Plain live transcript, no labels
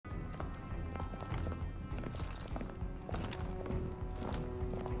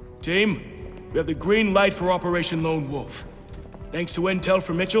Team, we have the green light for Operation Lone Wolf. Thanks to intel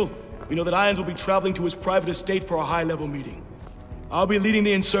from Mitchell, we know that Irons will be traveling to his private estate for a high-level meeting. I'll be leading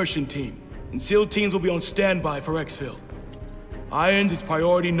the insertion team, and SEAL teams will be on standby for exfil. Irons is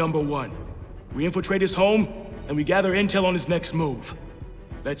priority #1. We infiltrate his home, and we gather intel on his next move.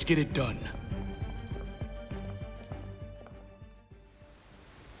 Let's get it done.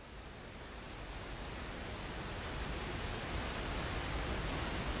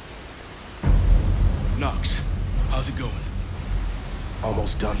 Knox, how's it going?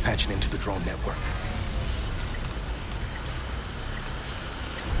 Almost done patching into the drone network.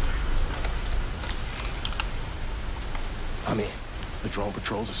 I'm in. The drone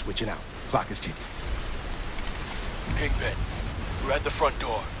patrols are switching out. Clock is ticking. Kingpin, we're at the front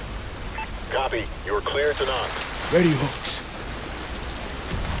door. Copy. You are clear to knock. Ready, Hooks.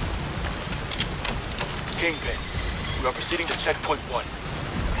 Kingpin, we are proceeding to checkpoint 1.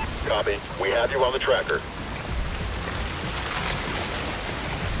 Copy. We have you on the tracker.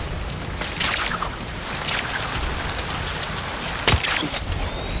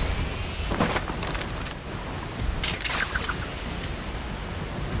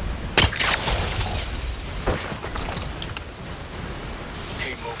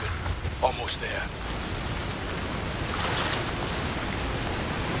 Keep moving. Almost there.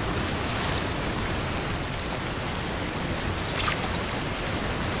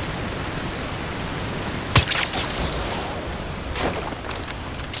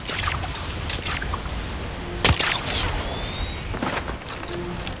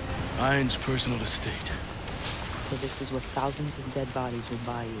 Irons' personal estate. So this is what thousands of dead bodies will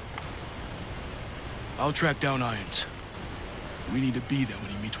buy you. I'll track down Irons. We need to be there when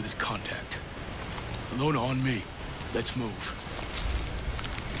he meets with his contact. Alone on me. Let's move.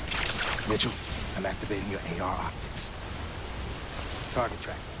 Mitchell, I'm activating your AR optics. Target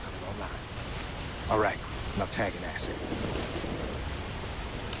tracking coming online. All right, now tag an asset.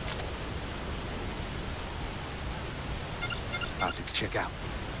 Optics check out.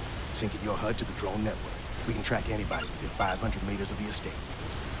 Syncing your HUD to the drone network. We can track anybody within 500 meters of the estate.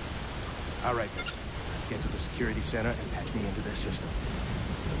 All right, Mitchell. Get to the security center and patch me into their system.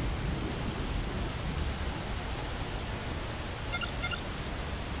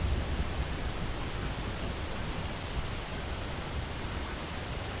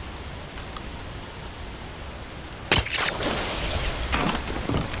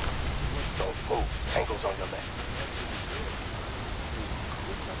 Don't move. Tangle's on your left.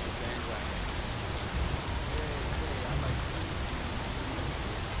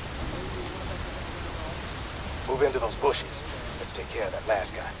 Move into those bushes. Let's take care of that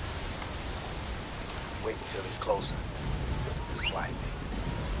last guy. Wait until he's closer. We'll do this quietly.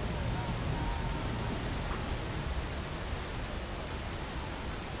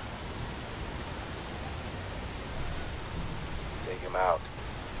 Take him out.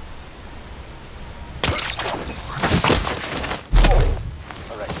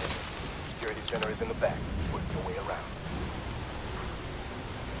 All right, then. Security center is in the back. Work your way around.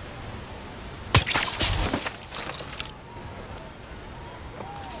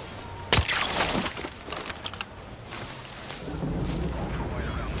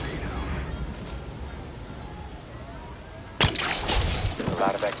 There's a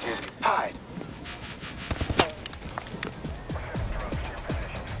lot of activity. Hide!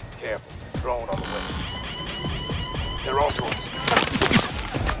 Careful. Drone on the way. They're on to us.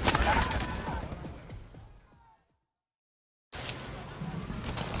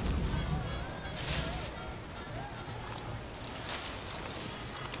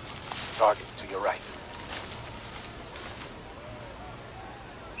 Target to your right.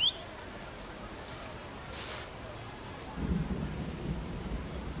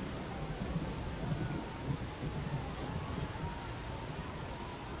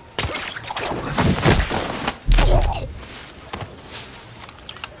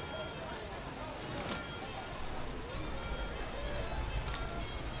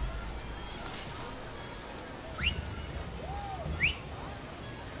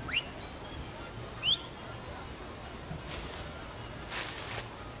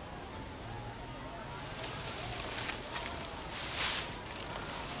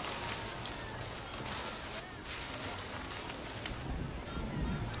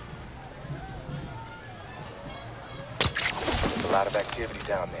 A lot of activity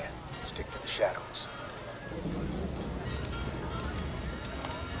down there. Stick to the shadows.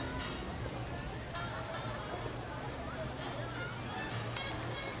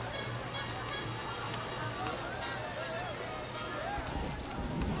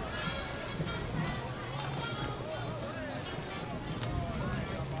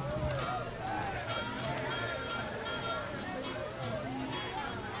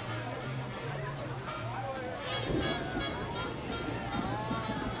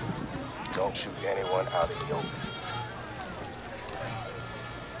 Don't shoot anyone out in the open.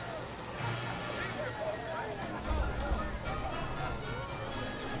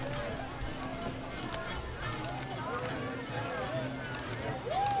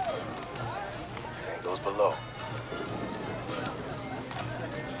 Tango's below.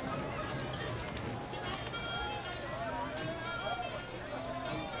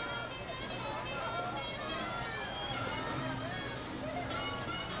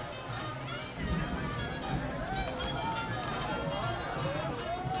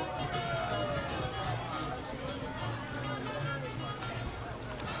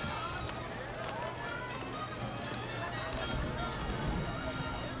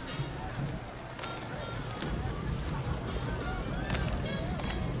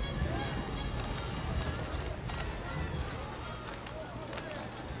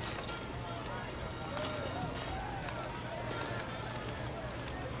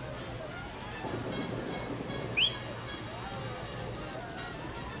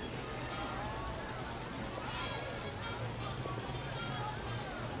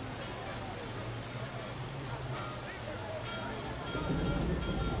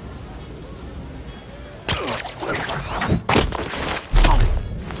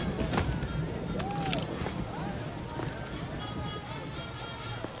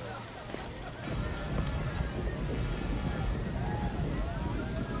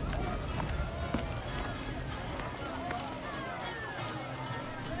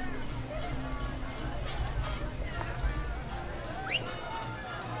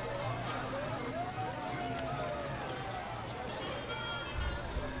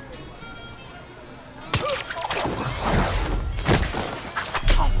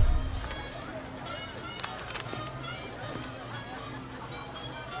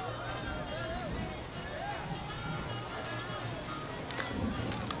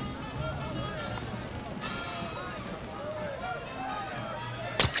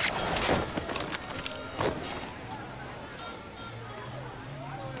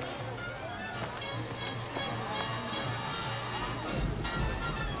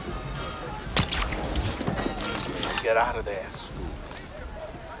 Get out of there.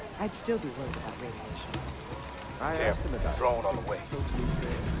 I'd still be worried about radiation. I asked him about drone on the way.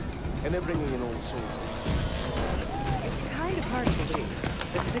 And they're bringing in all sorts of... It's kind of hard to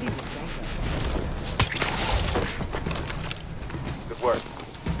believe. The city was bankrupt. Good work.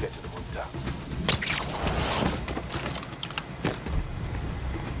 Get to the rooftop.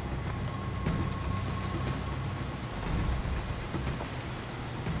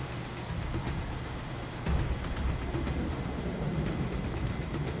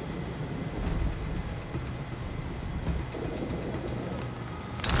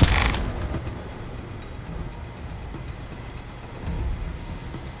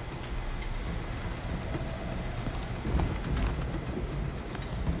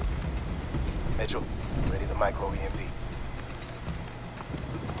 Mitchell, ready the micro EMP.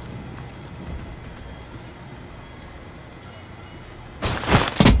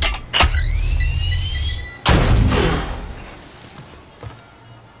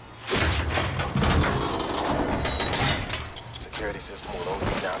 Security system will only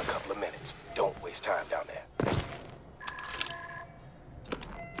be down a couple of minutes. Don't waste time down there.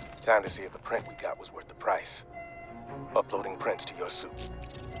 Time to see if the print we got was worth the price. Uploading prints to your suit.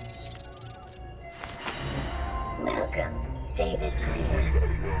 Welcome, David.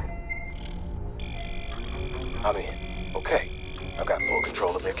 I'm in. Okay. I've got full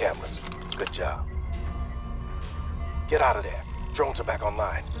control of their cameras. Good job. Get out of there. Drones are back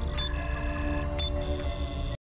online.